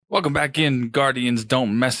Welcome back in, Guardians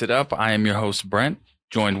Don't Mess It Up. I am your host, Brent,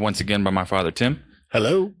 joined once again by my father, Tim.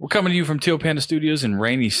 Hello. We're coming to you from Teal Panda Studios in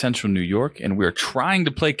rainy central New York, and we're trying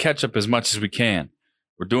to play catch up as much as we can.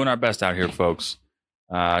 We're doing our best out here, folks.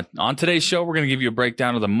 On today's show, we're going to give you a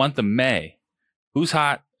breakdown of the month of May. Who's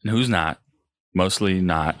hot and who's not. Mostly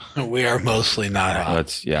not. We are mostly not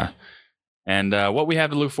hot. And what we have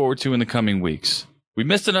to look forward to in the coming weeks. We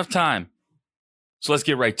missed enough time, so let's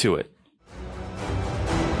get right to it.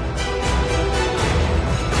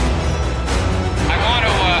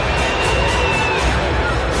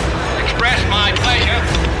 My pleasure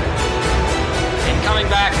in coming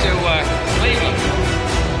back to Cleveland.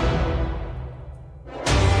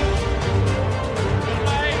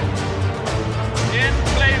 Tonight in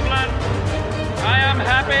Cleveland, I am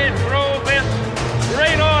happy through this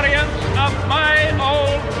great audience of my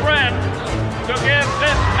old friends to give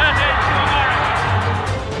this message to America.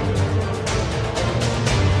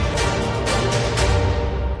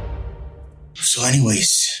 So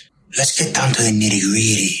anyways, let's get down to the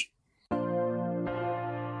nitty-gritty.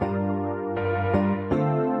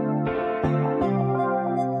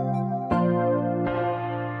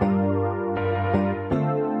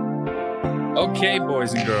 Okay,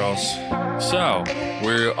 boys and girls. So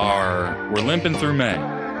we're limping through May.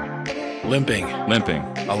 Limping.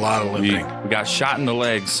 A lot of limping. We got shot in the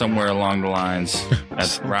legs somewhere along the lines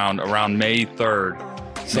at around May 3rd.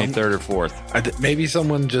 May 3rd or 4th. Maybe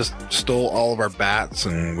someone just stole all of our bats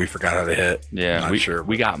and we forgot how to hit. Yeah,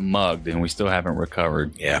 we got mugged and we still haven't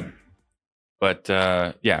recovered. Yeah. But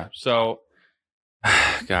so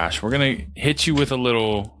gosh, we're gonna hit you with a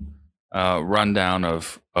little rundown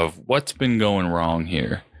of what's been going wrong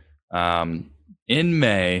here. In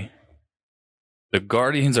May, the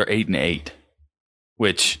Guardians are 8-8,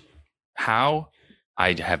 which how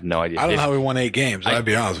I have no idea. I don't know how we won 8 games. I'd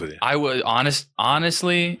be honest with you. I was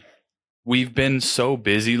honestly, we've been so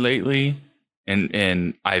busy lately,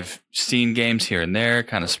 and I've seen games here and there,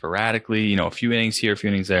 kind of sporadically. A few innings here, a few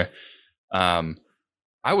innings there.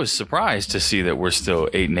 I was surprised to see that we're still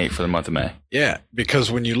 8-8 for the month of May. Yeah,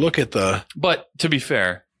 because when you look at but to be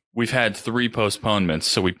fair, we've had 3 postponements,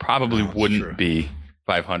 so we probably wouldn't be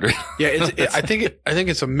 500. Yeah, I think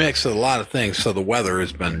it's a mix of a lot of things. So the weather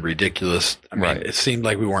has been ridiculous. I mean, It seemed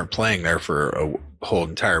like we weren't playing there for a whole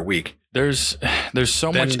entire week. There's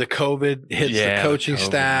so then much. The COVID hits the coaching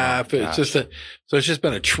staff. It's just it's just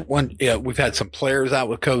been we've had some players out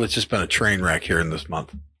with COVID. It's just been a train wreck here in this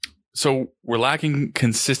month. So we're lacking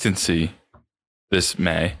consistency this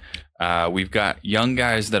May. We've got young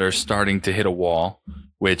guys that are starting to hit a wall,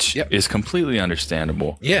 which is completely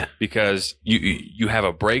understandable. Yeah. Because you have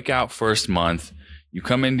a breakout first month. You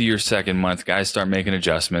come into your second month, guys start making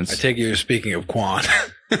adjustments. I take it you're speaking of Quan.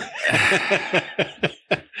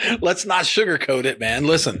 Let's not sugarcoat it, man.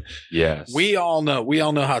 Listen. Yes. We all know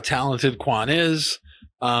how talented Quan is.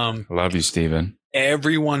 Love you, Steven.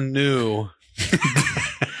 Everyone knew.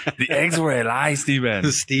 The eggs were a lie,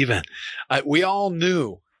 Steven. Steven. We all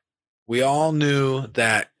knew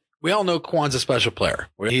that. We all know Quan's a special player.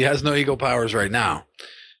 He has no ego powers right now,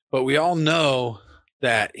 but we all know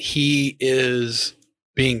that he is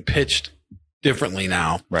being pitched differently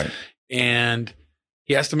now. Right. And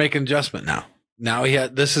he has to make an adjustment now.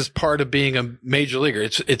 This is part of being a major leaguer.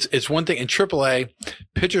 It's one thing in AAA,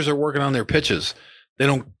 pitchers are working on their pitches.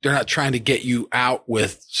 They're not trying to get you out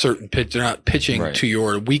with certain pitch. They're not pitching to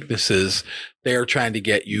your weaknesses. They're trying to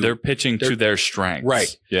get you. They're pitching to their strengths.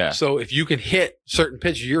 Right. Yeah. So if you can hit certain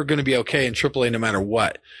pitches, you're going to be okay in AAA no matter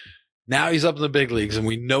what. Now he's up in the big leagues and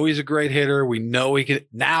we know he's a great hitter. We know he can.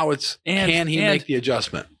 Now can he make the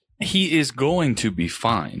adjustment? He is going to be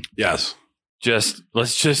fine. Yes.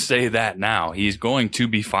 Let's just say that now. He's going to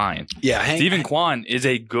be fine. Yeah. Steven Kwan is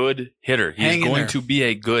a good hitter. He's going to be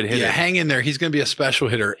a good hitter. Yeah, hang in there. He's going to be a special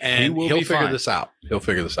hitter, and he'll figure this out. He'll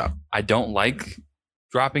figure this out. I don't like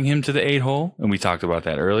dropping him to the 8 hole, and we talked about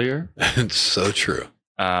that earlier. It's so true.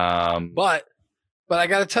 But I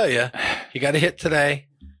got to tell you, he got a hit today.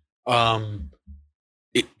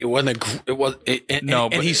 It wasn't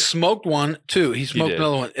and he smoked one too. He smoked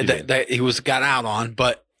another one that he got out on,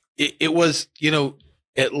 but it was,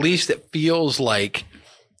 at least it feels like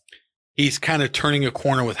he's kind of turning a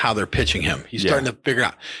corner with how they're pitching him. He's starting to figure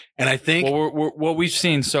out. And I think what we've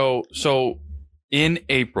seen. So in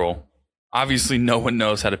April, obviously no one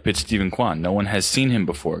knows how to pitch Steven Kwan. No one has seen him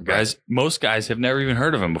before. Guys, most guys have never even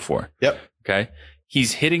heard of him before. Yep. Okay.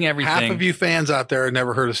 He's hitting everything. Half of you fans out there have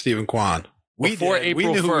never heard of Steven Kwan. before did. April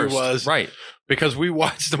We knew 1st. who he was, Right. because we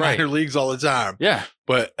watched the Right. minor leagues all the time. Yeah.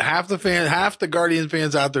 But half the Guardians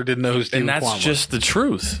fans out there didn't know who Steven And that's Kwan was. just the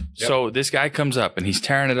truth. Yep. So this guy comes up and he's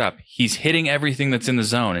tearing it up. He's hitting everything that's in the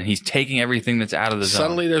zone and he's taking everything that's out of the zone.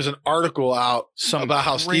 Suddenly there's an article out Some about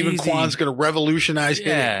how Steven crazy- Kwan's going to revolutionize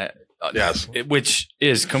hitting. Yeah. Yes. Which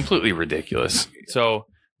is completely ridiculous. So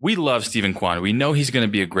we love Steven Kwan. We know he's going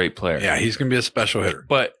to be a great player. Yeah, he's going to be a special hitter.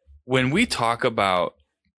 But when we talk about,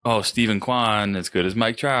 Steven Kwan as good as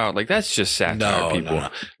Mike Trout, like that's just satire, people. No.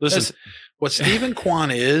 Listen, what Steven Kwan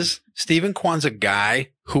is, Steven Kwan's a guy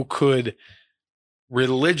who could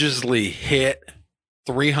religiously hit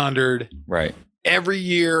 300 Right. every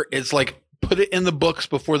year. It's like, put it in the books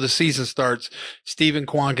before the season starts. Steven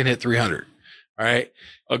Kwan can hit 300. All right.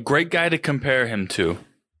 A great guy to compare him to,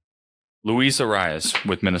 Luis Arias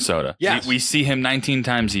with Minnesota. Yes. We see him 19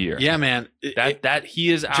 times a year. Yeah, man. That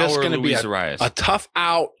he is just our gonna be Luis Arias. a tough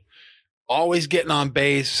out, always getting on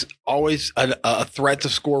base, always a threat to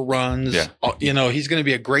score runs. Yeah. He's going to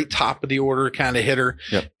be a great top of the order kind of hitter.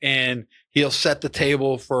 Yep. And he'll set the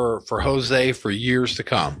table for Jose for years to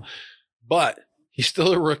come. But he's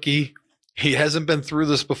still a rookie. He hasn't been through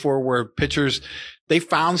this before where pitchers, they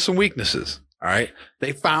found some weaknesses. All right.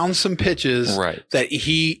 They found some pitches Right. that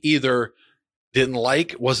he either didn't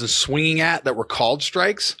like, wasn't swinging at, that were called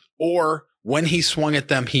strikes, or when he swung at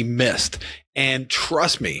them, he missed. And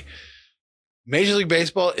trust me, Major League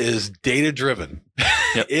Baseball is data driven.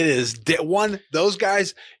 Yep. It is those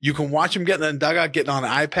guys, you can watch them getting in the dugout, getting on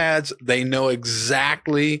iPads. They know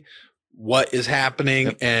exactly what is happening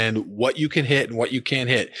Yep. and what you can hit and what you can't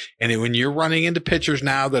hit. And when you're running into pitchers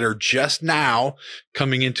now that are just now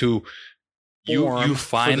coming into You form for the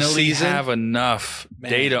finally season, have enough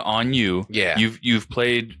Man. data on you. Yeah. You've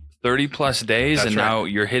played 30 plus days That's and right. now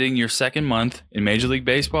you're hitting your second month in Major League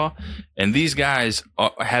Baseball. And these guys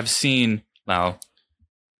have seen, now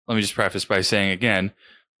let me just preface by saying again,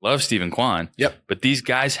 love Steven Kwan. Yep. But these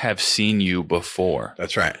guys have seen you before.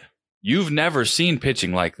 That's right. You've never seen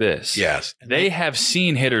pitching like this. Yes. They have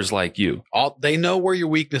seen hitters like you. They know where your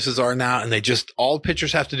weaknesses are now, and all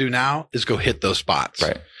pitchers have to do now is go hit those spots.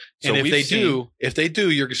 Right. And if we've they seen- do,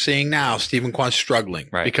 you're seeing now Steven Kwan's struggling,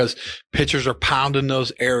 Right. because pitchers are pounding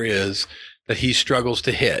those areas that he struggles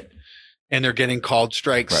to hit, and they're getting called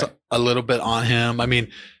strikes Right. a little bit on him. I mean,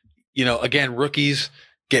 again, rookies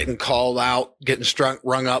getting called out, getting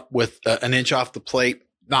rung up with an inch off the plate,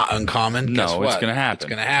 not uncommon. No, Guess it's what? gonna happen. It's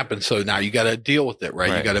going to happen. So now you got to deal with it, right?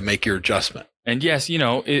 You Right. got to make your adjustment. And yes,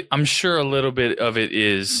 I'm sure a little bit of it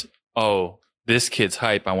is, this kid's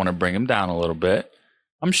hype. I want to bring him down a little bit.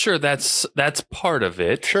 I'm sure that's part of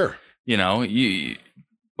it. Sure.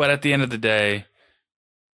 But at the end of the day,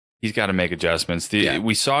 he's got to make adjustments.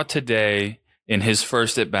 We saw today in his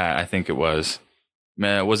first at bat, I think it was.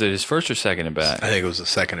 Man, was it his first or second at bat? I think it was the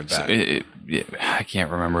second at bat. I can't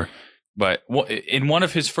remember. But in one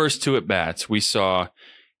of his first two at bats, we saw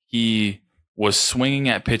he was swinging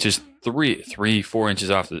at pitches 3-4 inches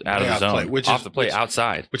off the zone, off the plate,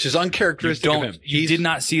 outside. Which is uncharacteristic of him. You did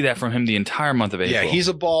not see that from him the entire month of April. Yeah, he's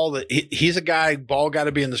a ball got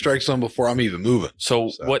to be in the strike zone before I'm even moving. So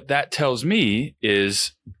what that tells me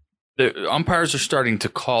is the umpires are starting to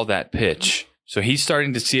call that pitch. So he's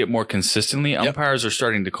starting to see it more consistently. Yep. Umpires are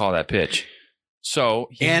starting to call that pitch. So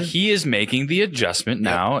he is making the adjustment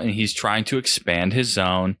now, and he's trying to expand his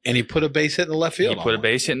zone. And he put a base hit in the left field. He put a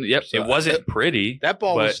base hit. Yep, So it wasn't pretty. That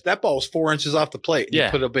ball was 4 inches off the plate. And Yeah.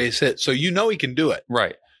 He put a base hit. So he can do it.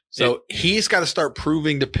 Right. So he's got to start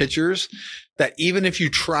proving to pitchers that even if you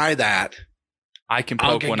try that, I can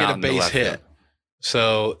I'll poke one get out a in the base left hit. field.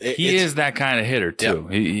 So He is that kind of hitter too.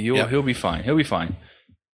 Yep. He'll be fine. He'll be fine.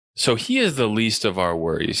 So he is the least of our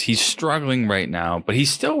worries. He's struggling right now, but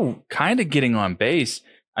he's still kind of getting on base.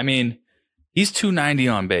 I mean, he's 290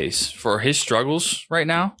 on base for his struggles right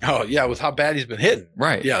now. Oh yeah, with how bad he's been hitting.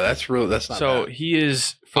 Right. Yeah, that's not So bad. he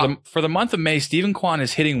is for the month of May. Steven Kwan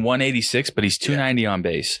is hitting 186, but he's 290 on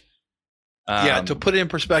base. To put it in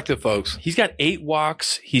perspective, folks. He's got 8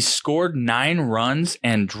 walks. He's scored 9 runs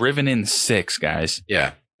and driven in 6. Guys,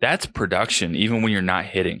 Yeah. that's production, even when you're not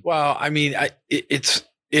hitting. Well, I mean, it's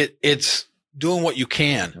doing what you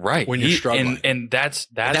can Right. when you're struggling, and that's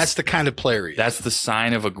the kind of player he is. That's the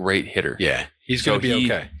sign of a great hitter. Yeah, he's going to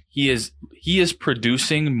be okay. He is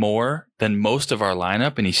producing more than most of our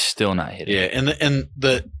lineup, and he's still not hitting. Yeah, and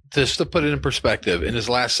the just to put it in perspective, in his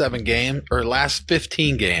last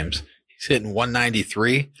 15 games, he's hitting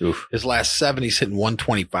 193. Oof. His last 7, he's hitting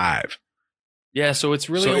 125. Yeah, so it's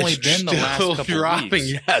really only been the last couple dropping.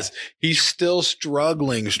 weeks. Yes, he's still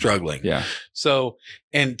struggling. Yeah, So,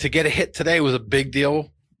 and to get a hit today was a big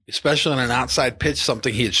deal. especially on an outside pitch,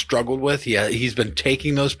 something he had struggled with. He's been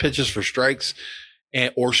taking those pitches for strikes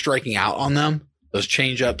or striking out on them, those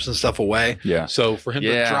change ups and stuff away. Yeah. So for him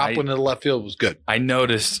to drop one to the left field was good. I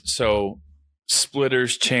noticed. So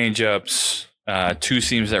splitters, change ups, two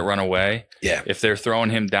seams that run away. Yeah. If they're throwing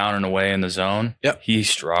him down and away in the zone, he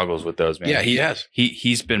struggles with those, man. Yeah, he has.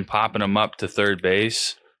 He's been popping them up to third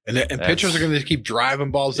base. And pitchers are going to keep driving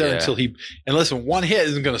balls there until and listen, one hit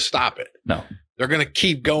isn't going to stop it. No. They're going to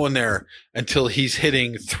keep going there until he's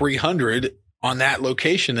hitting 300 on that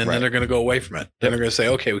location, and then they're going to go away from it. Then they're going to say,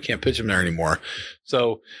 okay, we can't pitch him there anymore.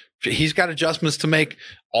 So he's got adjustments to make.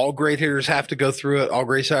 All great hitters have to go through it. All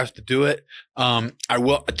great hitters have to do it. I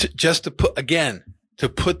will just to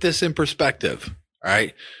put this in perspective. All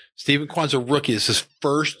right. Steven Kwan's a rookie. It's his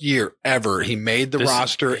first year ever. He made the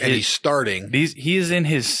roster and he's starting. He is in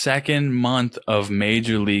his second month of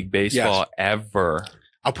Major League Baseball ever.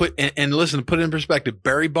 I'll put and listen, to put it in perspective,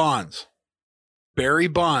 Barry Bonds,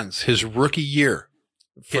 his rookie year.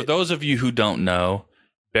 For those of you who don't know,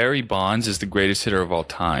 Barry Bonds is the greatest hitter of all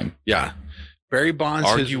time. Yeah. Barry Bonds,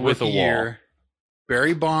 Argue with a wall. year.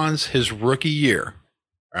 Barry Bonds, his rookie year,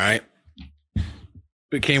 right?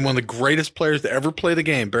 Became one of the greatest players to ever play the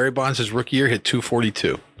game. Barry Bonds, his rookie year, hit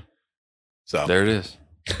 242. So there it is.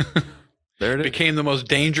 There it is. Became the most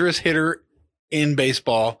dangerous hitter in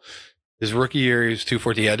baseball. His rookie year, he was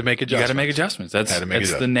 240. He had to make adjustments. You got to make adjustments. That's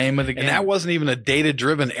the name of the game. And that wasn't even a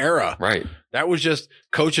data-driven era. Right. That was just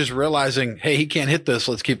coaches realizing, hey, he can't hit this.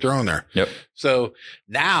 Let's keep throwing there. Yep. So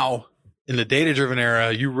now in the data-driven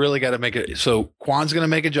era, you really got to make it. So Kwan's going to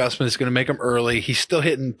make adjustments. He's going to make them early. He's still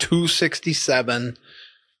hitting 267.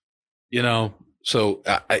 You know, so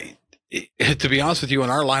to be honest with you, in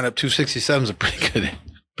our lineup, 267 is a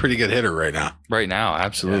pretty good hitter right now. Right now,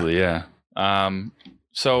 absolutely, yeah.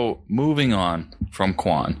 So moving on from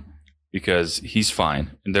Kwan, because he's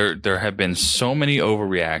fine. There have been so many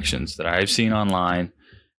overreactions that I've seen online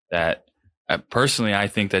that personally I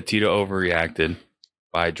think that Tito overreacted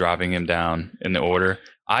by dropping him down in the order.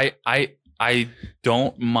 I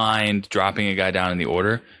don't mind dropping a guy down in the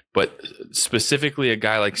order, but specifically a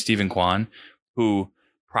guy like Steven Kwan, who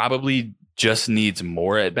probably just needs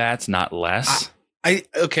more at bats, not less.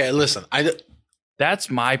 Listen, that's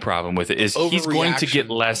my problem with it. Is he's going to get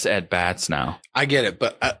less at bats now. I get it,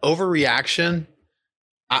 but overreaction,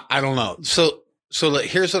 I don't know. So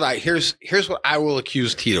here's what I will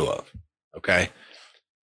accuse Tito of. Okay,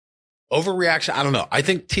 overreaction. I don't know. I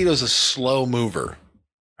think Tito's a slow mover.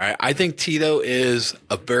 All right, I think Tito is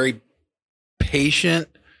a very patient,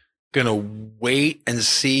 gonna wait and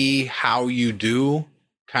see how you do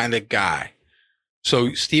kind of guy.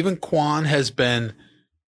 So Steven Kwan has been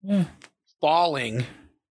falling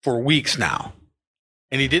for weeks now,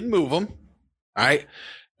 and he didn't move him. All right.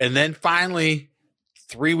 And then finally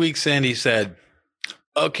 3 weeks in, he said,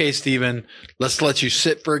 okay, Steven, let's let you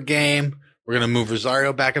sit for a game. We're going to move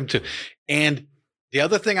Rosario back up too. And the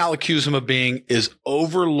other thing I'll accuse him of being is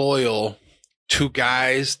over loyal to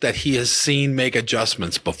guys that he has seen make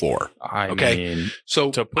adjustments before. I mean,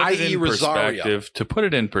 so to put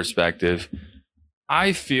it in perspective,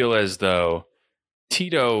 I feel as though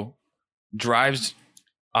Tito drives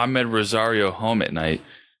Ahmed Rosario home at night,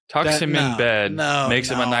 tucks him in bed, makes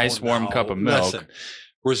him a nice warm cup of milk. Listen,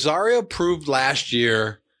 Rosario proved last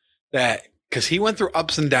year that because he went through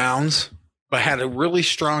ups and downs, but had a really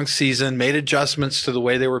strong season, made adjustments to the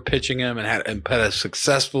way they were pitching him, and had a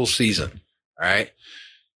successful season. All right.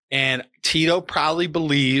 And Tito probably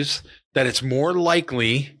believes that it's more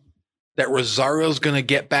likely that Rosario's going to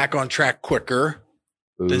get back on track quicker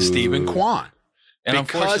than Steven Kwan. And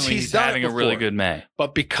unfortunately, he's having a really good May.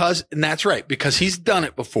 But and that's right, because he's done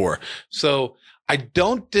it before. So I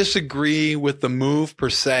don't disagree with the move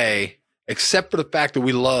per se, except for the fact that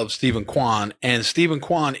we love Steven Kwan. And Steven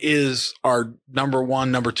Kwan is our number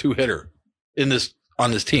 1, number 2 hitter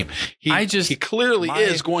on this team. He clearly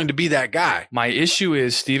is going to be that guy. My issue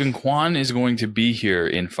is Steven Kwan is going to be here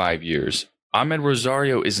in 5 years. Ahmed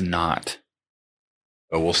Rosario is not.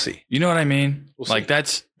 Oh, we'll see. You know what I mean? We'll see.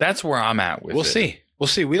 That's where I'm at with it. We'll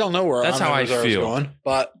see. We don't know where that's how I feel going,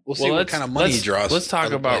 but we'll see what kind of money he draws. Let's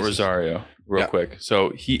talk about Rosario real quick. So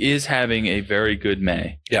he is having a very good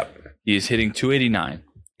May. Yep. He is hitting 289,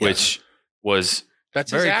 which was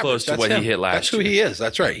very close to what he hit last year. That's who he is.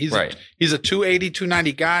 That's right. He's a 280,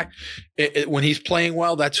 290 guy. When he's playing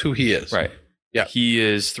well, that's who he is. Right. Yeah. He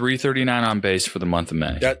is 339 on base for the month of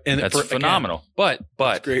May. That's phenomenal. Again,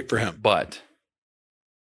 but great for him. But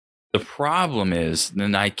the problem is,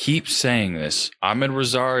 and I keep saying this, Ahmed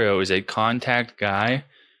Rosario is a contact guy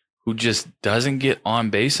who just doesn't get on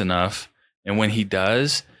base enough. And when he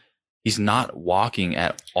does, He's not walking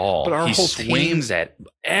at all. But our he whole swings at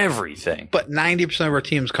everything. But 90% of our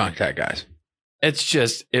team's contact guys. It's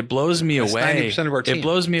just, it blows me That's away. 90% of our team. It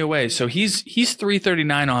blows me away. So he's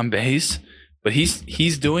 339 on base, but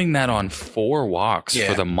he's doing that on 4 walks Yeah.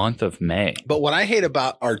 for the month of May. But what I hate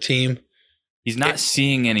about our team, He's not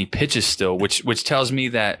seeing any pitches still, which tells me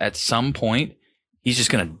that at some point he's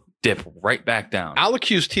just going to dip right back down. I'll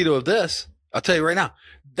accuse Tito of this. I'll tell you right now.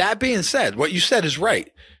 That being said, what you said is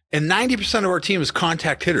right. And 90% of our team is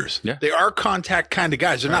contact hitters. Yeah. They are contact kind of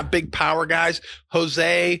guys. They're not big power guys.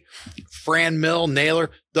 Jose, Fran Mill,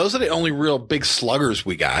 Naylor, those are the only real big sluggers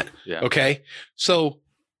we got. Yeah. Okay. So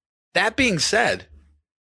that being said,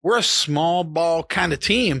 we're a small ball kind of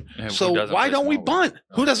team. Yeah, who so doesn't why play don't we small ball? bunt?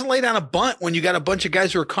 Who doesn't lay down a bunt when you got a bunch of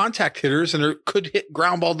guys who are contact hitters and could hit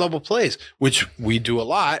ground ball double plays, which we do a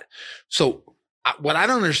lot. So what I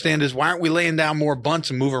don't understand is why aren't we laying down more bunts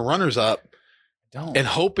and moving runners up and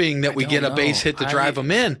hoping that we get a base hit to drive them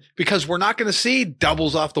in, because we're not going to see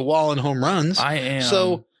doubles off the wall and home runs. I am.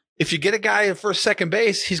 So if you get a guy at first, second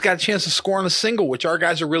base, he's got a chance of scoring a single, which our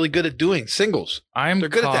guys are really good at doing, singles. They're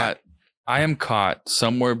good at that. I am caught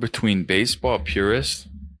somewhere between baseball purist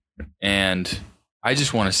and I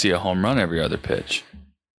just want to see a home run every other pitch.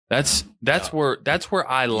 That's where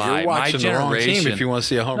I lie. You're watching My the wrong generation. team if you want to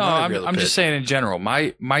see a home run every other I'm pitch. just saying in general.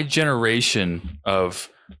 My generation of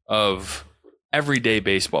everyday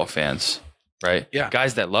baseball fans, right? Yeah.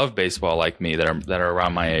 Guys that love baseball like me that are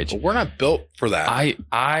around my age. But we're not built for that.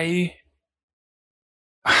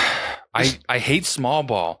 I hate small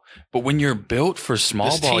ball, but when you're built for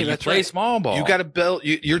small This ball, team, you that's play right. small ball. You got to build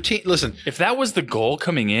your team. Listen, If that was the goal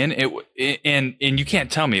coming in, and you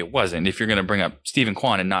can't tell me it wasn't. If you're going to bring up Stephen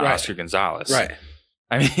Kwan and not Right. Oscar Gonzalez, right?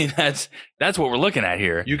 I mean, that's what we're looking at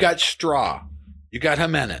here, You got Straw, you got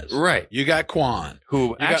Jimenez, right? you got Kwan,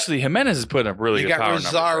 Who actually Jimenez is putting up really you good got power numbers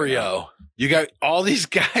right now. Rosario, you got all these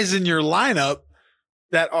guys in your lineup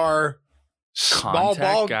that are small Contact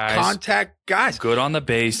ball guys. contact guys. Good on the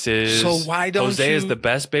bases. So why don't Jose you- is the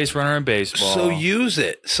best base runner in baseball? So use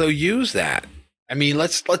it. So use that. I mean,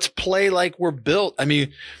 let's play like we're built. I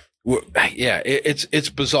mean, it's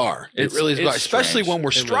bizarre. It really is bizarre, especially strange. when we're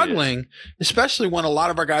It really is. struggling. Especially when a lot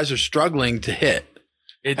of our guys are struggling to hit.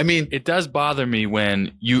 It does bother me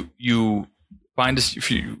when you find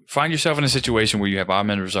yourself in a situation where you have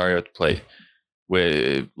Ahmed Rosario at the plate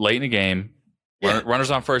with late in the game,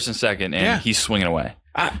 runners on first and second, and he's swinging away.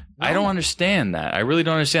 I don't understand that. I really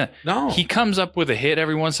don't understand. No, He comes up with a hit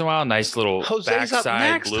every once in a while, nice little Jose's up backside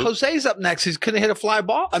next. loop. Jose's up next. He's going to hit a fly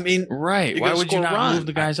ball. I mean, Right? you're Why gonna would you score a not run. move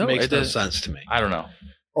the guys It over? makes It no does- sense to me. I don't know.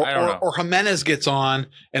 I don't know. Or Jimenez gets on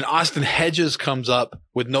and Austin Hedges comes up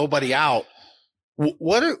with nobody out.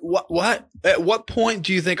 What? At what point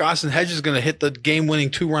do you think Austin Hedges is going to hit the game-winning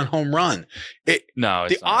 2-run home run? No,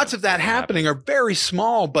 The odds of that happening are very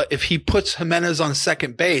small. But if he puts Jimenez on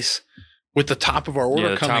second base with the top of our order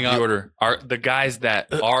the coming top of up, the order are the guys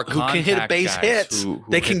that are who can hit a contact base guys hits, who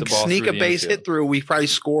they hit can the ball sneak through a the base infield. hit through. We probably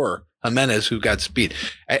score Jimenez, who got speed.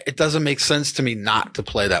 It doesn't make sense to me not to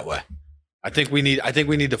play that way. I think we need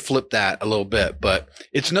to flip that a little bit, but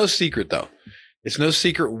it's no secret though. It's no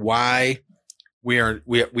secret why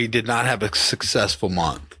we did not have a successful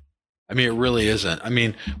month. I mean, it really isn't. I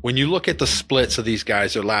mean, when you look at the splits of these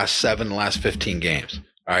guys, their last 7, last 15 games.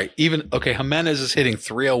 All right. Jimenez is hitting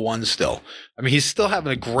 301 still. I mean, he's still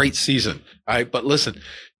having a great season. All right. But listen,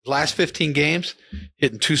 last 15 games,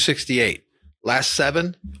 hitting 268. Last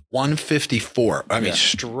 7, 154. I mean,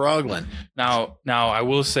 struggling. Now I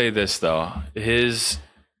will say this though, if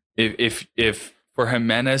for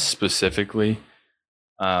Jimenez specifically,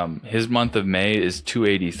 his month of May is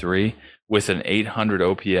 283 with an 800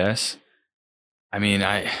 OPS. I mean,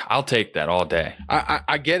 I'll take that all day.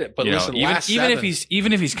 I get it, but listen, last even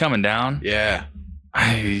 7, if he's coming down, yeah.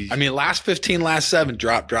 I I mean, last 15, last 7,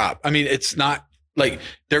 drop. I mean, it's not like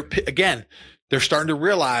they're starting to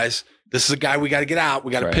realize this is a guy we got to get out.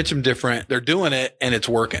 We got to pitch him different. They're doing it, and it's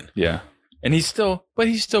working. Yeah. And he's still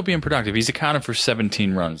being productive. He's accounted for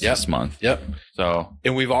 17 runs this month. Yep. So,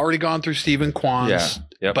 and we've already gone through Stephen Kwan's.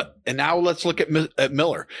 Yeah. Yep. And now let's look at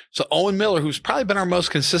Miller. So Owen Miller, who's probably been our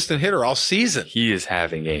most consistent hitter all season. he is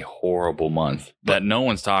having a horrible month that no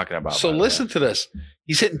one's talking about. So listen to this.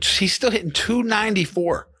 He's still hitting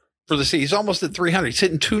 294 for the season. He's almost at 300. He's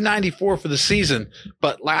hitting 294 for the season,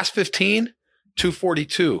 but last 15,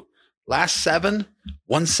 242. Last 7,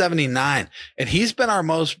 179. And he's been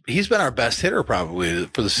our best hitter probably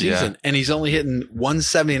for the season. And he's only hitting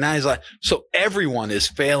 179. So everyone is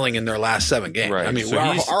failing in their last 7 games. Right. I mean, So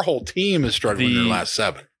our whole team is struggling in their last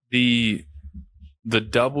 7. The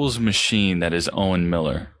doubles machine that is Owen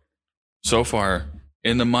Miller so far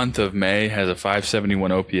in the month of May has a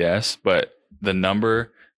 571 OPS, but the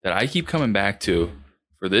number that I keep coming back to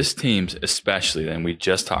for this team's especially, and we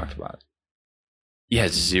just talked about it, he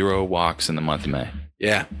has 0 walks in the month of May.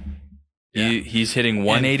 Yeah. He's hitting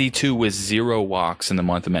 182 with 0 walks in the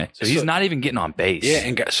month of May. So he's not even getting on base. Yeah,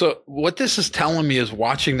 and so what this is telling me is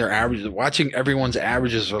watching their averages, watching everyone's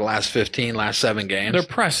averages for the last 7 games. They're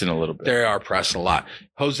pressing a little bit. They are pressing a lot.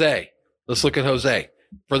 Jose, let's look at Jose.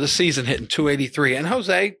 For the season, hitting 283. And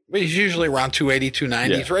Jose, he's usually around 280,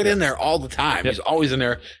 290. He's right in there all the time. He's always in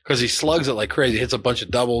there because he slugs it like crazy. Hits a bunch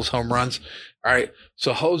of doubles, home runs. All right.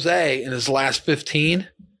 So Jose, in his last 15,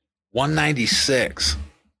 196.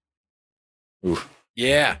 Oof.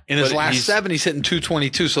 Yeah. In his last 7, he's hitting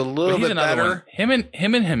 222. So a little bit better. Him and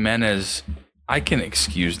Jimenez, I can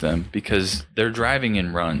excuse them because they're driving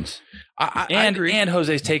in runs. I agree. And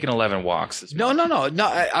Jose's taking 11 walks. No.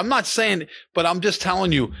 I'm not saying, but I'm just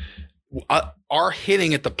telling you, our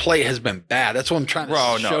hitting at the plate has been bad. That's what I'm trying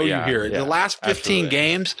to show you here. The last 15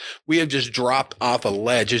 games, we have just dropped off a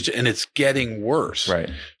ledge, and it's getting worse.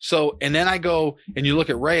 Right. So, and then I go and you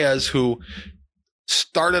look at Reyes, who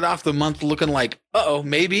started off the month looking like,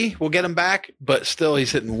 maybe we'll get him back, but still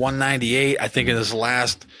he's hitting 198. I think in his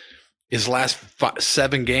last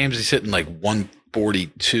 7 games, he's hitting like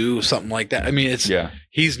 142, something like that. I mean,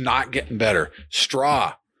 he's not getting better.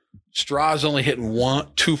 Straw's only hitting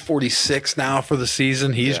 246 now for the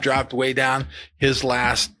season. He's dropped way down. His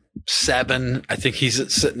last 7, I think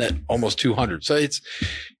he's sitting at almost 200. So it's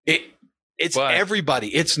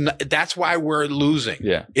everybody. That's why we're losing.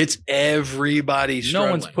 Yeah, it's everybody struggling.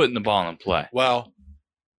 No one's putting the ball in play. Well,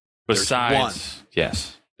 besides,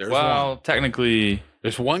 technically,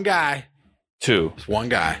 there's one guy. 2. There's one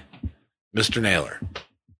guy, Mr. Naylor.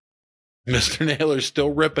 Mr. Naylor's still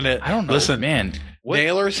ripping it. I don't know. Listen, man. What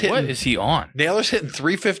is he on? Naylor's hitting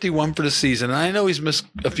 351 for the season. And I know he's missed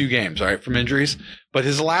a few games, all right, from injuries. But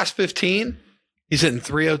his last 15, he's hitting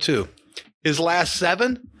 302. His last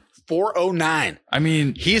 7, 409. I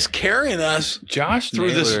mean, he's carrying us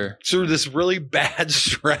through this really bad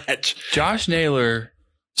stretch. Josh Naylor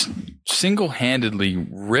single-handedly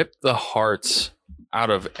ripped the hearts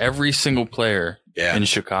out of every single player in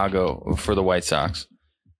Chicago for the White Sox.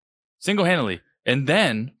 Single-handedly. And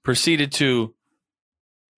then proceeded to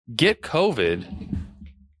get COVID,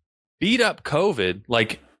 beat up COVID,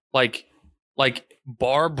 like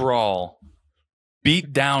bar brawl,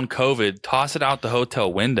 beat down COVID, toss it out the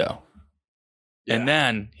hotel window. Yeah. And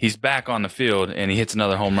then he's back on the field and he hits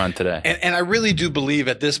another home run today. And I really do believe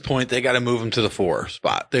at this point they got to move him to the 4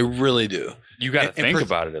 spot. They really do. You got to think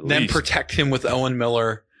about it at least. Then protect him with Owen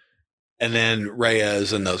Miller and then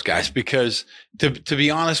Reyes and those guys. Because to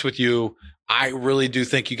be honest with you, I really do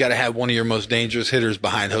think you got to have one of your most dangerous hitters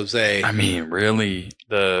behind Jose. I mean, really,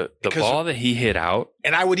 the ball that he hit out.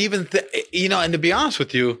 And I would even, and to be honest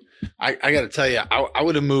with you, I got to tell you, I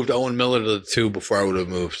would have moved Owen Miller to the 2 before I would have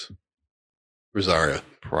moved Rosario.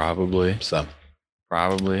 Probably.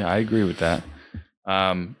 I agree with that.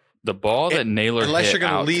 The ball that Naylor unless hit you're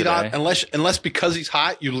going to lead today, off, unless because he's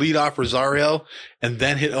hot, you lead off Rosario and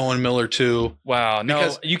then hit Owen Miller too. Wow, no,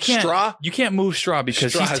 because you can't. You can't move Straw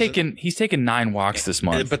because he's taken 9 walks this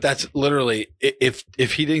month. But that's literally if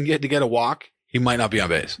he didn't get a walk, he might not be on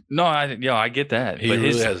base. No, I get that. He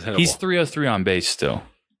really has hit a he's ball. 303 on base still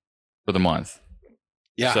for the month.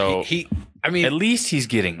 Yeah, so I mean, at least he's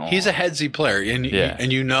getting on. He's a headsy player, and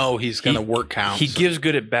he's going to work counts. He gives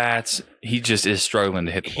good at bats. He just is struggling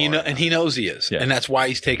to hit the ball. And he knows he is, and that's why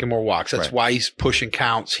he's taking more walks. That's why he's pushing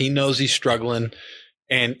counts. He knows he's struggling,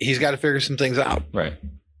 and he's got to figure some things out. Right.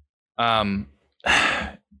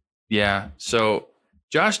 Yeah. So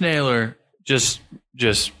Josh Naylor, just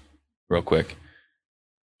real quick.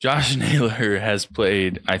 Josh Naylor has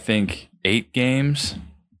played, I think, 8 games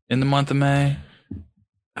in the month of May.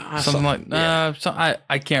 Something like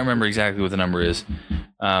I can't remember exactly what the number is,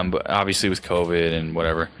 but obviously with COVID and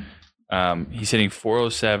whatever, he's hitting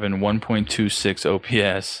 407,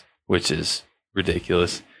 1.26 OPS, which is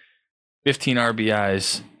ridiculous. 15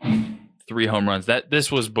 RBIs, 3 home runs.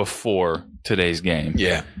 This was before today's game.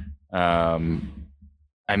 Yeah.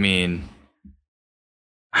 I mean,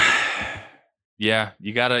 yeah,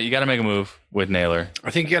 you gotta make a move with Naylor.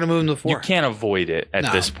 I think you got to move him to 4. You can't avoid it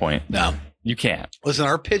at this point. No. You can't. Listen,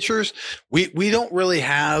 our pitchers, we don't really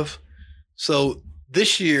have. So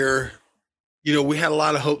this year, we had a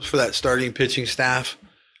lot of hopes for that starting pitching staff,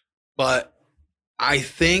 but I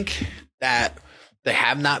think that they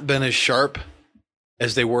have not been as sharp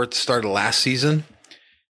as they were at the start of last season,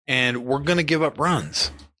 and we're going to give up runs.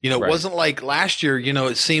 It wasn't like last year.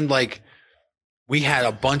 It seemed like we had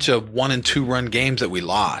a bunch of 1 and 2 run games that we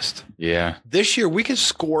lost. Yeah. This year we can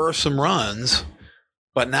score some runs,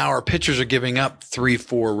 but now our pitchers are giving up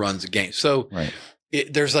 3-4 runs a game. So Right.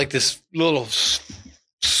 there's like this little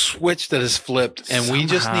switch that is flipped, and we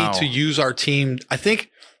just need to use our team. I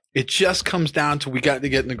think it just comes down to we got to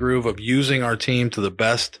get in the groove of using our team to the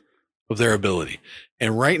best of their ability.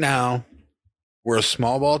 And right now, we're a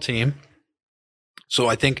small ball team. So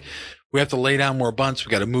I think we have to lay down more bunts.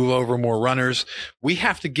 We got to move over more runners. We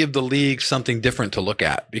have to give the league something different to look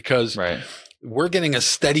at, because we're getting a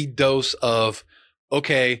steady dose of,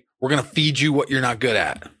 okay, we're going to feed you what you're not good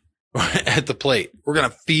at the plate. We're going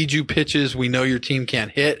to feed you pitches we know your team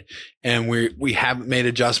can't hit, and we haven't made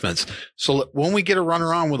adjustments. So when we get a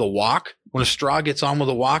runner on with a walk, when a Straw gets on with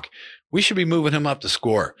a walk, we should be moving him up to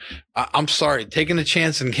score. I'm sorry, taking a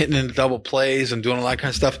chance and hitting into double plays and doing all that kind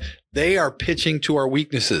of stuff. They are pitching to our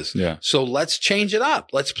weaknesses. Yeah. So let's change it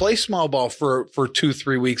up. Let's play small ball for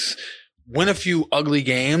 2-3 weeks, win a few ugly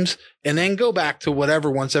games, and then go back to whatever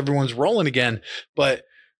once everyone's rolling again. But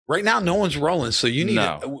right now, no one's rolling, so you need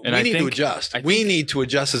we need to adjust. We need to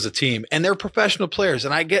adjust as a team, and they're professional players.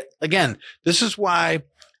 And I get, again, this is why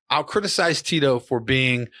I'll criticize Tito for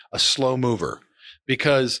being a slow mover,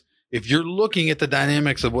 because if you're looking at the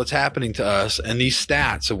dynamics of what's happening to us and these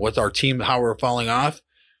stats of what's our team, how we're falling off,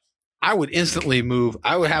 I would instantly move.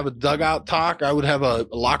 I would have a dugout talk. I would have a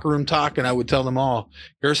locker room talk, and I would tell them all,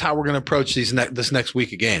 here's how we're going to approach this next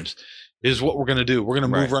week of games. Is what we're going to do. We're going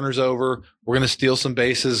to move runners over. We're going to steal some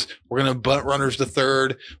bases. We're going to bunt runners to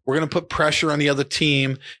third. We're going to put pressure on the other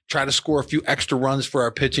team, try to score a few extra runs for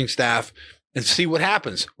our pitching staff, and see what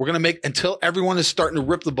happens. We're going to make, until everyone is starting to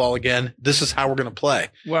rip the ball again, this is how we're going to play.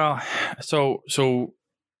 Well, so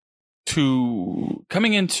to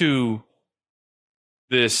coming into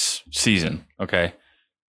this season, okay,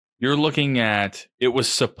 you're looking at, it was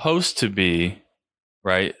supposed to be,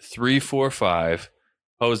 right, 3, 4, 5,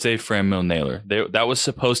 Jose, Franmil, Naylor. That was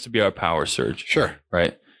supposed to be our power surge.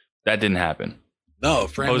 Right? That didn't happen. No,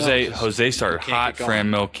 Jose started hot.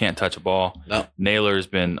 Franmil can't touch a ball. No. Naylor's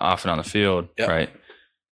been off and on the field, right?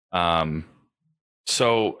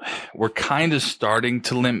 So we're kind of starting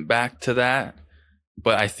to limp back to that.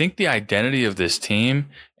 But I think the identity of this team,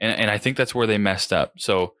 and I think that's where they messed up.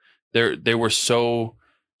 So they were so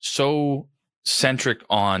centric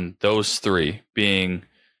on those three being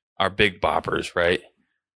our big boppers, right?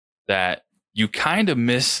 That you kind of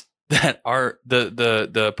miss that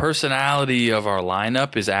the personality of our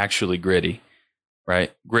lineup is actually gritty,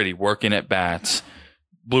 right? Gritty, working at bats,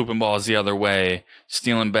 blooping balls the other way,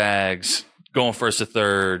 stealing bags, going first to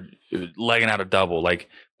third, legging out a double. Like,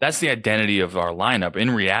 that's the identity of our lineup.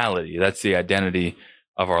 In reality, that's the identity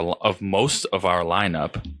of most of our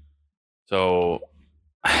lineup. So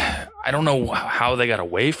I don't know how they got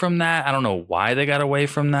away from that. I don't know why they got away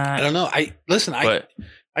from that. I don't know.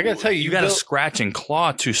 I got to tell you, you got to scratch and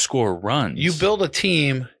claw to score runs. You build a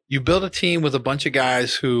team with a bunch of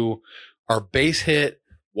guys who are base hit,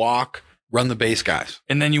 walk, run the base guys.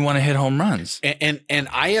 And then you want to hit home runs. And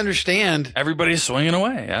I understand. Everybody's swinging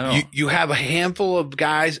away. You have a handful of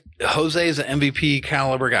guys. Jose is an MVP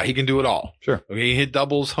caliber guy. He can do it all. Sure. Okay, he hit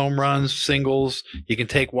doubles, home runs, singles. He can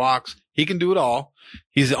take walks. He can do it all.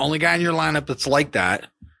 He's the only guy in your lineup that's like that.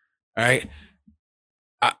 All right.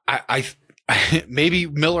 I maybe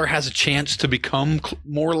Miller has a chance to become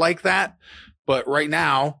more like that, but right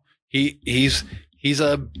now he's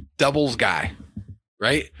a doubles guy,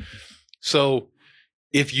 right? So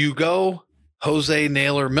if you go Jose,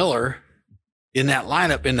 Naylor, Miller in that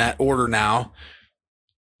lineup, in that order now,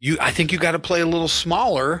 I think you got to play a little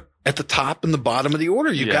smaller at the top and the bottom of the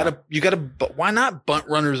order. You got to, why not bunt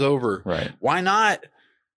runners over? Right. Why not?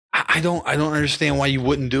 I don't understand why you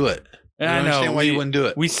wouldn't do it. I know why you wouldn't do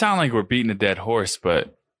it. We sound like we're beating a dead horse,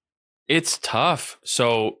 but it's tough.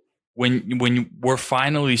 So when we're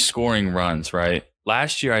finally scoring runs, right?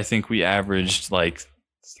 Last year, I think we averaged like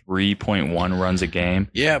 3.1 runs a game.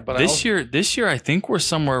 Yeah, but this year, I think we're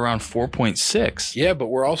somewhere around 4.6. Yeah, but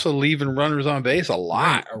we're also leaving runners on base a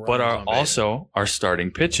lot. Right. But our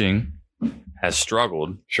starting pitching has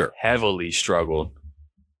struggled. Sure, heavily struggled.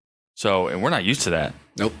 So, and we're not used to that.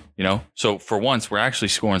 Nope. So for once, we're actually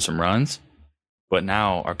scoring some runs, but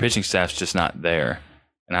now our pitching staff's just not there.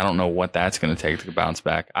 And I don't know what that's going to take to bounce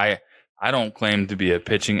back. I don't claim to be a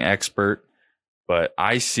pitching expert, but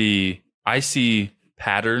I see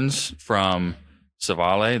patterns from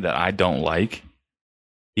Savale that I don't like.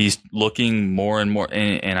 He's looking more and more,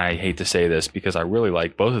 and I hate to say this because I really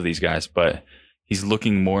like both of these guys, but he's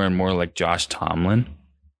looking more and more like Josh Tomlin.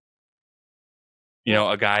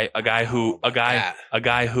 A guy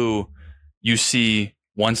who you see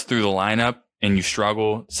once through the lineup and you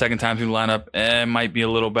struggle. Second time through the lineup, it might be a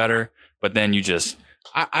little better, but then you just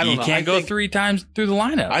I don't know. can't go 3 times through the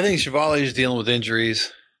lineup. I think Chevalier is dealing with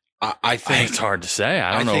injuries. I think it's hard to say.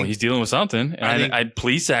 I don't know. think- He's dealing with something. And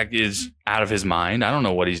Plesac is out of his mind. I don't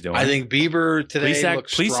know what he's doing. I think Bieber today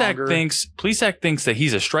looks stronger. Plesac thinks that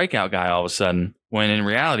he's a strikeout guy all of a sudden, when in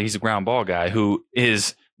reality he's a ground ball guy who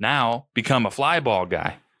is now become a fly ball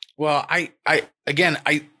guy. Well, I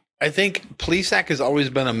think Plesac has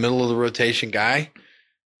always been a middle of the rotation guy.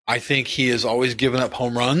 I think he has always given up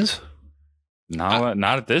home runs. No,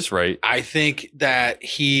 not at this rate. I think that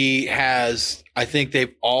I think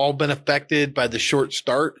they've all been affected by the short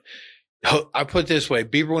start. I put it this way: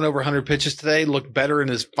 Bieber went over 100 pitches today. Looked better in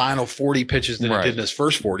his final 40 pitches than he did in his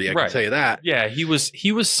first 40. I can tell you that. Yeah, he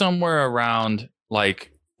was somewhere around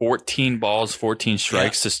like 14 balls, 14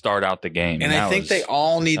 strikes to start out the game. And I think they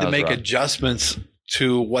all need to make adjustments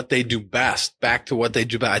to what they do best, back to what they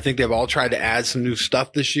do best. I think they've all tried to add some new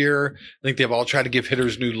stuff this year. I think they've all tried to give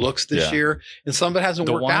hitters new looks this year, and some of it hasn't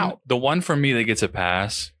worked out. The one for me that gets a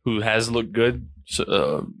pass, who has looked good,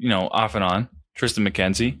 off and on, Tristan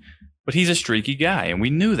McKenzie, but he's a streaky guy, and we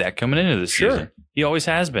knew that coming into this season. He always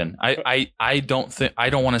has been. I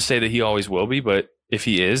don't want to say that he always will be, but if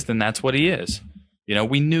he is, then that's what he is.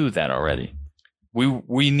 We knew that already.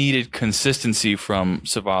 We needed consistency from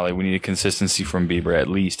Savali. We needed consistency from Bieber,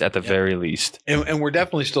 at the very least. And we're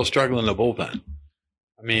definitely still struggling in the bullpen.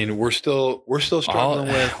 I mean, we're still struggling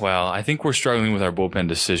with. Well, I think we're struggling with our bullpen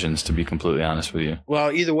decisions, to be completely honest with you.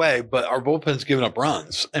 Well, either way, but our bullpen's giving up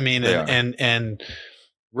runs. I mean, and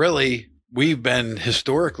really, we've been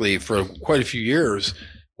historically for quite a few years.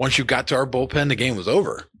 Once you got to our bullpen, the game was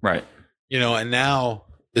over. Right. And now.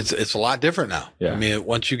 It's a lot different now. Yeah. I mean,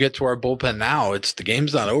 once you get to our bullpen now, the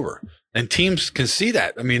game's not over, and teams can see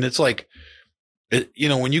that. I mean, it's like,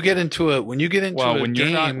 when you get into a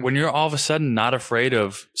game, when you're all of a sudden not afraid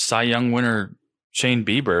of Cy Young winner Shane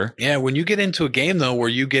Bieber. Yeah, when you get into a game though, where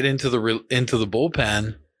you get into the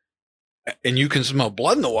bullpen, and you can smell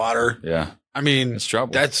blood in the water. Yeah. I mean, it's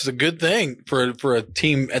trouble. That's a good thing for a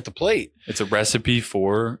team at the plate. It's a recipe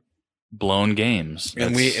for blown games,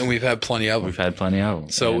 and we've had plenty of them. We've had plenty of them.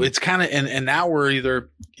 So it's kind of and now we're either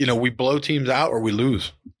we blow teams out or we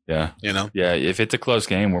lose. Yeah, Yeah, if it's a close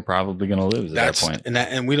game, we're probably going to lose at that point.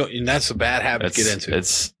 And we don't. And that's a bad habit to get into.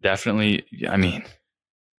 It's definitely. I mean,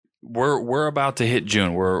 we're about to hit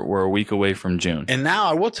June. We're a week away from June. And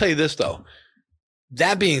now I will tell you this though.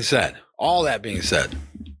 All that being said,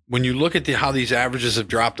 when you look at how these averages have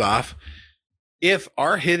dropped off, if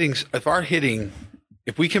our hitters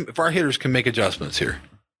can make adjustments here,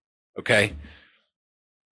 okay,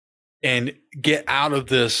 and get out of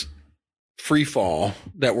this free fall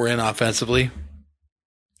that we're in offensively,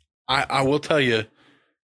 I will tell you,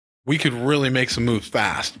 we could really make some moves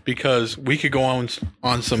fast, because we could go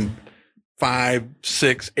on some 5,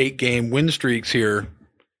 6, 8 game win streaks here,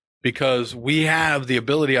 because we have the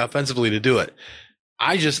ability offensively to do it.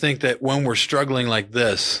 I just think that when we're struggling like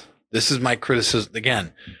this is my criticism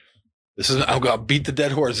again. I'll go beat the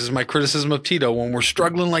dead horse. This is my criticism of Tito. When we're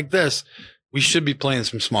struggling like this, we should be playing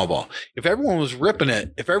some small ball. If everyone was ripping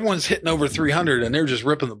it, if everyone's hitting over 300 and they're just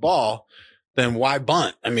ripping the ball, then why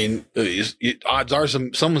bunt? I mean, odds are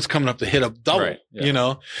someone's coming up to hit a double, right,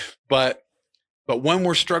 yeah. But when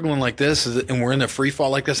we're struggling like this and we're in a free fall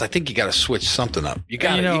like this, I think you got to switch something up. You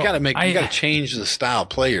got to change the style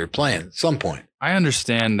play you're playing at some point. I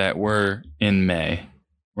understand that we're in May.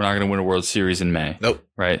 We're not going to win a World Series in May. Nope.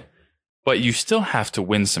 Right. But you still have to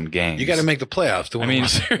win some games. You got to make the playoffs to win a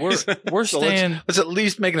World Series. We're so staying. Let's at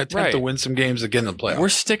least make an attempt to win some games to get in the playoffs. We're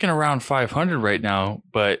sticking around 500 right now,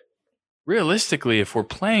 but realistically, if we're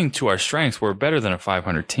playing to our strengths, we're better than a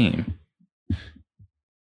 500 team.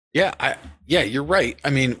 Yeah, you're right. I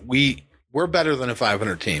mean, we're better than a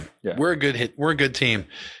 500 team. Yeah. We're a good team,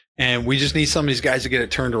 and we just need some of these guys to get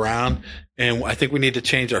it turned around. And I think we need to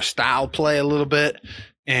change our style play a little bit,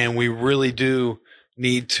 and we really do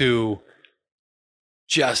need to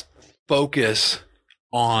just focus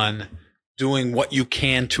on doing what you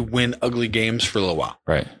can to win ugly games for a little while.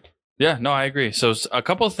 Right. Yeah, no, I agree. So a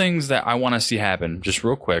couple of things that I want to see happen, just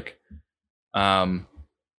real quick. I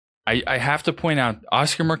have to point out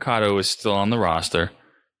Oscar Mercado is still on the roster.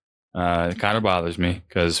 It kind of bothers me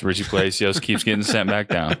because Richie Palacios keeps getting sent back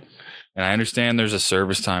down. And I understand there's a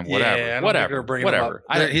service time, whatever.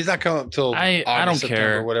 He's not coming up until I don't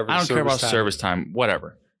care. Whatever. I don't care about service time,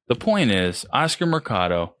 whatever. The point is, Oscar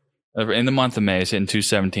Mercado, in the month of May, is hitting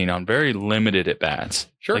 217 on very limited at bats.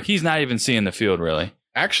 Sure. Like, he's not even seeing the field, really.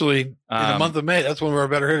 Actually, in the month of May, that's one of our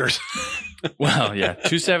better hitters. Well, yeah,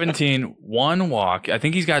 217, 1 walk. I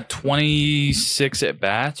think he's got 26 at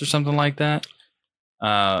bats or something like that.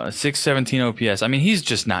 617 OPS. I mean, he's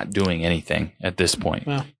just not doing anything at this point,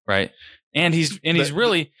 right? And he's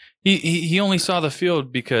really he only saw the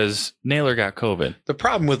field because Naylor got COVID. The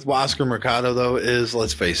problem with Oscar Mercado, though, is,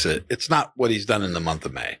 let's face it, it's not what he's done in the month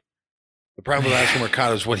of May. The problem with Oscar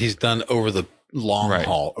Mercado is what he's done over the long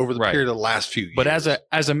haul, over the period of the last few years. But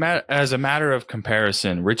as a matter of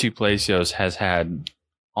comparison, Richie Palacios has had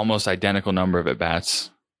almost identical number of at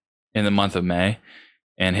bats in the month of May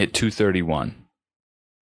and hit 231.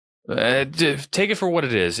 Take it for what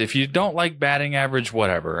it is. If you don't like batting average,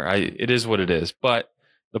 whatever. It is what it is. But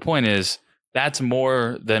the point is, that's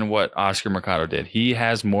more than what Oscar Mercado did. He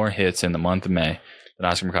has more hits in the month of May than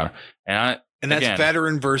Oscar Mercado. And that's again,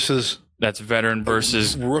 veteran versus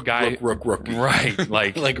guy, rookie. Right.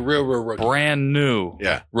 Like real rookie. Brand new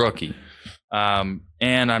rookie. And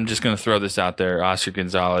I'm just going to throw this out there. Oscar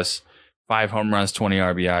Gonzalez, 5 home runs, 20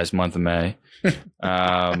 RBIs, month of May.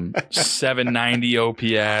 790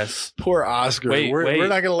 OPS. Poor Oscar. We're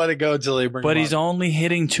not going to let it go until they bring him But he's only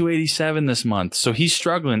hitting 287 this month. So he's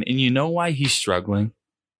struggling. And you know why he's struggling?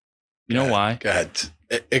 You know why? Go ahead.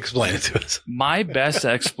 Explain it to us. My best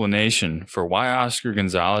explanation for why Oscar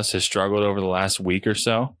Gonzalez has struggled over the last week or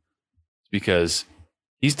so is because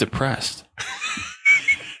he's depressed.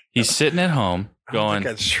 He's sitting at home going, I don't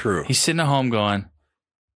think that's true. He's sitting at home going,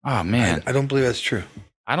 oh, man. I don't believe that's true.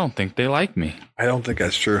 I don't think they like me. I don't think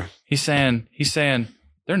that's true. He's saying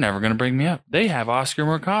they're never going to bring me up. They have Oscar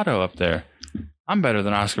Mercado up there. I'm better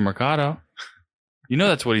than Oscar Mercado. You know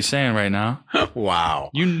that's what he's saying right now.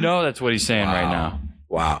 Wow. You know that's what he's saying right now.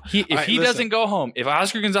 Wow. If he doesn't go home, if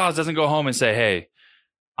Oscar Gonzalez doesn't go home and say, hey,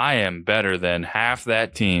 I am better than half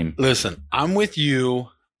that team. Listen, I'm with you.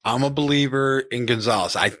 I'm a believer in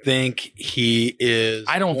Gonzalez. I think he is.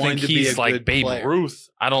 I don't think he's like Babe Ruth.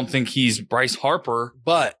 I don't think he's Bryce Harper.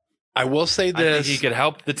 But I will say this. I think he could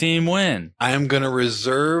help the team win. I am going to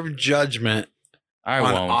reserve judgment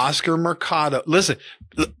on Oscar Mercado. Listen,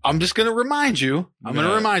 I'm just going to remind you.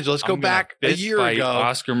 Let's go back a year ago.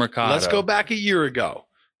 Oscar Mercado. Let's go back a year ago.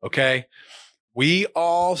 Okay. We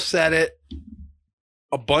all said it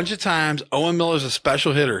a bunch of times. Owen Miller's a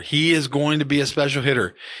special hitter. He is going to be a special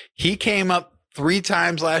hitter. He came up 3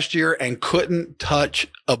 times last year and couldn't touch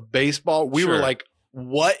a baseball. We were like,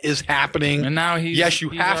 what is happening? And now you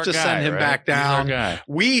have to send him back down.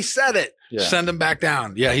 We said it. Yeah. Send him back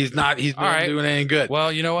down. Yeah, he's not doing anything good.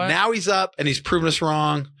 Well, you know what? Now he's up and he's proven us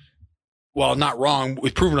wrong. Well, not wrong.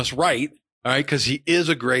 We've proven us right. All right, because he is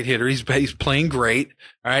a great hitter. He's playing great.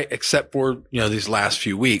 All right, except for these last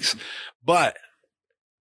few weeks. But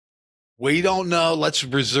we don't know. Let's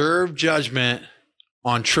reserve judgment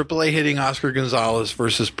on AAA hitting Oscar Gonzalez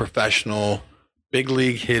versus professional big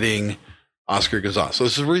league hitting Oscar Gonzalez. So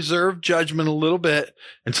let's reserve judgment a little bit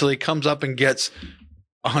until he comes up and gets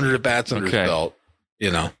 100 at bats under his belt.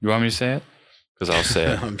 You want me to say it? Because I'll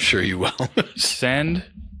say it. I'm sure you will. Send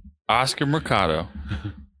Oscar Mercado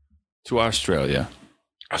to Australia.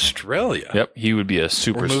 Australia? Yep. He would be a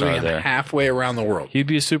superstar. We're moving there. Halfway around the world. He'd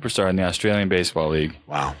be a superstar in the Australian Baseball League.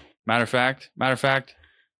 Wow. Matter of fact,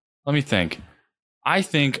 let me think. I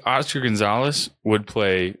think Oscar Gonzalez would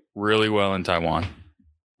play really well in Taiwan.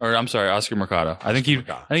 Or I'm sorry, Oscar Mercado. I think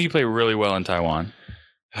he'd play really well in Taiwan.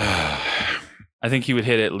 I think he would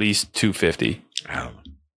hit at least 250. I don't know.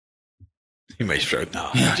 He may struggle. No.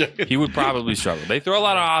 He would probably struggle. They throw a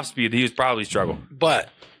lot of off speed. He would probably struggle. But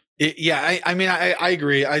I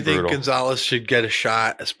agree. I think Gonzalez should get a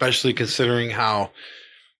shot, especially considering how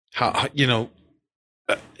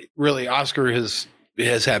really Oscar has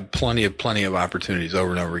had plenty of opportunities over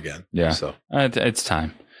and over again. Yeah. So it's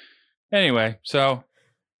time. Anyway, so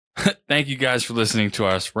thank you guys for listening to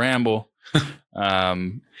us ramble.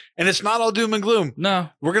 And it's not all doom and gloom. No,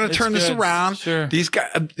 we're going to turn this around. Sure. These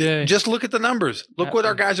guys, just look at the numbers. Look what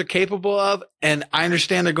our guys are capable of. And I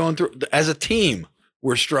understand they're going through as a team.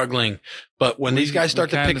 We're struggling, but when these guys start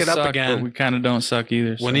to pick it up again, but we kind of don't suck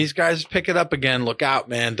either. When these guys pick it up again, look out,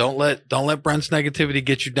 man! Don't let Brent's negativity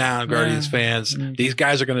get you down, Guardians fans. These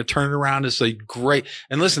guys are going to turn it around. It's a great,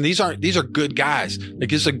 and listen, these are good guys.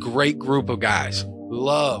 Like, it's a great group of guys.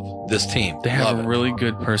 Love this team. They have a really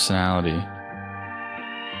good personality.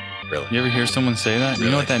 Really? You ever hear someone say that? Really?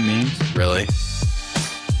 You know what that means? Really?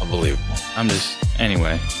 Unbelievable.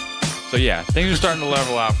 Anyway. So yeah, things are starting to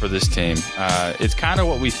level out for this team. It's kind of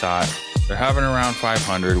what we thought. They're hovering around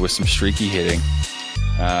 500 with some streaky hitting.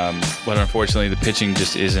 But unfortunately, the pitching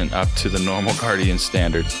just isn't up to the normal Guardian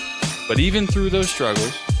standard. But even through those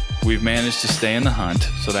struggles, we've managed to stay in the hunt.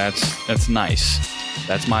 So that's nice.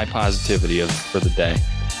 That's my positivity for the day.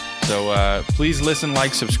 So please listen,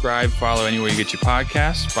 like, subscribe, follow anywhere you get your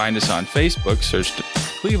podcasts. Find us on Facebook. Search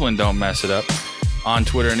Cleveland Don't Mess It Up. On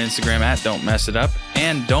Twitter and Instagram at Don't Mess It Up.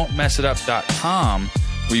 And don'tmessitup.com,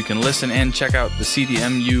 where you can listen and check out the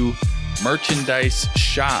CDMU merchandise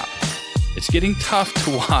shop. It's getting tough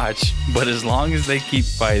to watch, but as long as they keep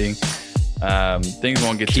fighting, things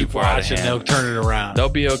won't get too far out of hand. They'll turn it around. They'll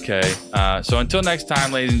be okay. So until next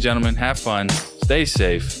time, ladies and gentlemen, have fun, stay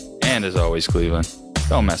safe, and as always, Cleveland,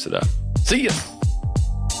 don't mess it up. See ya.